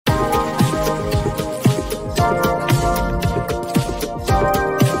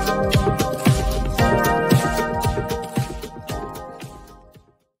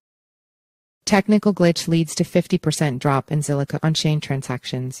Technical glitch leads to 50% drop in Zilliqa on-chain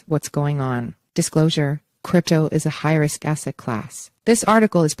transactions. What's going on? Disclosure: crypto is a high-risk asset class. This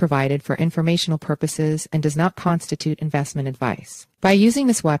article is provided for informational purposes and does not constitute investment advice. By using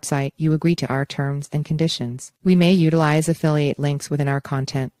this website, you agree to our terms and conditions. We may utilize affiliate links within our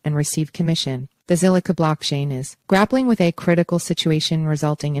content and receive commission. The Zilliqa blockchain is grappling with a critical situation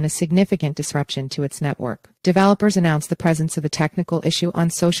resulting in a significant disruption to its network. Developers announced the presence of a technical issue on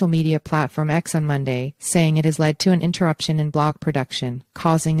social media platform X on Monday, saying it has led to an interruption in block production,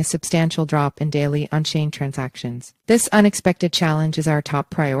 causing a substantial drop in daily on-chain transactions. This unexpected challenge is our top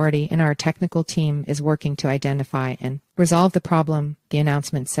priority, and our technical team is working to identify and resolve the problem, the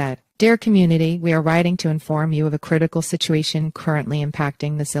announcement said. Dear community, we are writing to inform you of a critical situation currently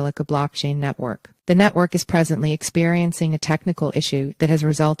impacting the Zilliqa blockchain network. The network is presently experiencing a technical issue that has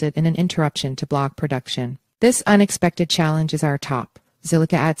resulted in an interruption to block production. This unexpected challenge is our top.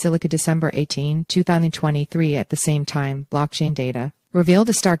 Zilliqa at Zilliqa December 18, 2023. At the same time, blockchain data revealed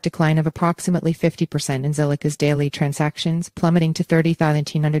a stark decline of approximately 50% in Zilliqa's daily transactions, plummeting to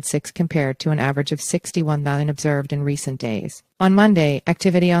 30,906 compared to an average of 61,000 observed in recent days. On Monday,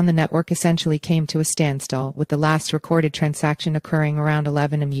 activity on the network essentially came to a standstill, with the last recorded transaction occurring around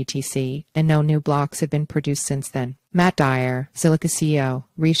 11 am UTC, and no new blocks have been produced since then. Matt Dyer, Zilliqa CEO,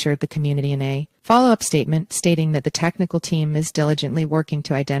 reassured the community in a follow-up statement stating that the technical team is diligently working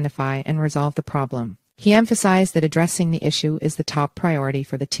to identify and resolve the problem. He emphasized that addressing the issue is the top priority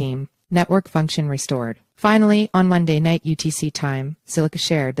for the team. Network function restored. Finally, on Monday night UTC time, Zilliqa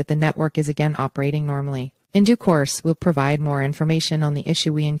shared that the network is again operating normally. In due course, we'll provide more information on the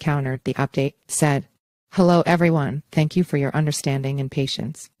issue we encountered, the update said. Hello everyone, thank you for your understanding and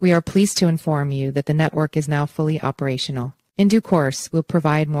patience. We are pleased to inform you that the network is now fully operational. In due course, we'll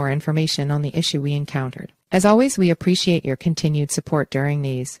provide more information on the issue we encountered. As always, we appreciate your continued support during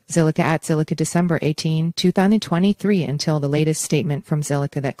these. Zilliqa at Zilliqa December 18, 2023 until the latest statement from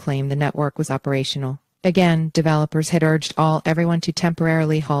Zilliqa that claimed the network was operational. Again, developers had urged everyone to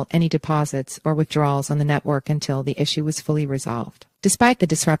temporarily halt any deposits or withdrawals on the network until the issue was fully resolved. Despite the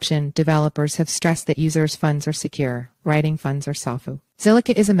disruption, developers have stressed that users' funds are secure, writing funds are SAFU.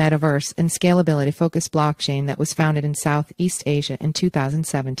 Zilliqa is a metaverse and scalability-focused blockchain that was founded in Southeast Asia in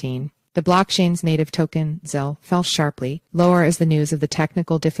 2017. The blockchain's native token, ZIL, fell sharply lower as the news of the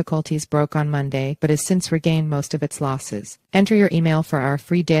technical difficulties broke on Monday, but has since regained most of its losses. Enter your email for our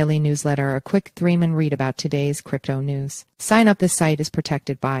free daily newsletter, a quick 3-minute read about today's crypto news. Sign up. This site is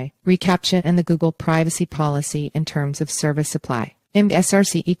protected by reCAPTCHA and the Google privacy policy in terms of service supply. IMG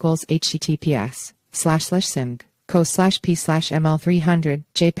SRC equals https://simg. co/p/ml300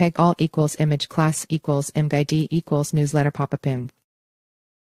 jpeg alt equals image class equals img id equals newsletter pop-up img.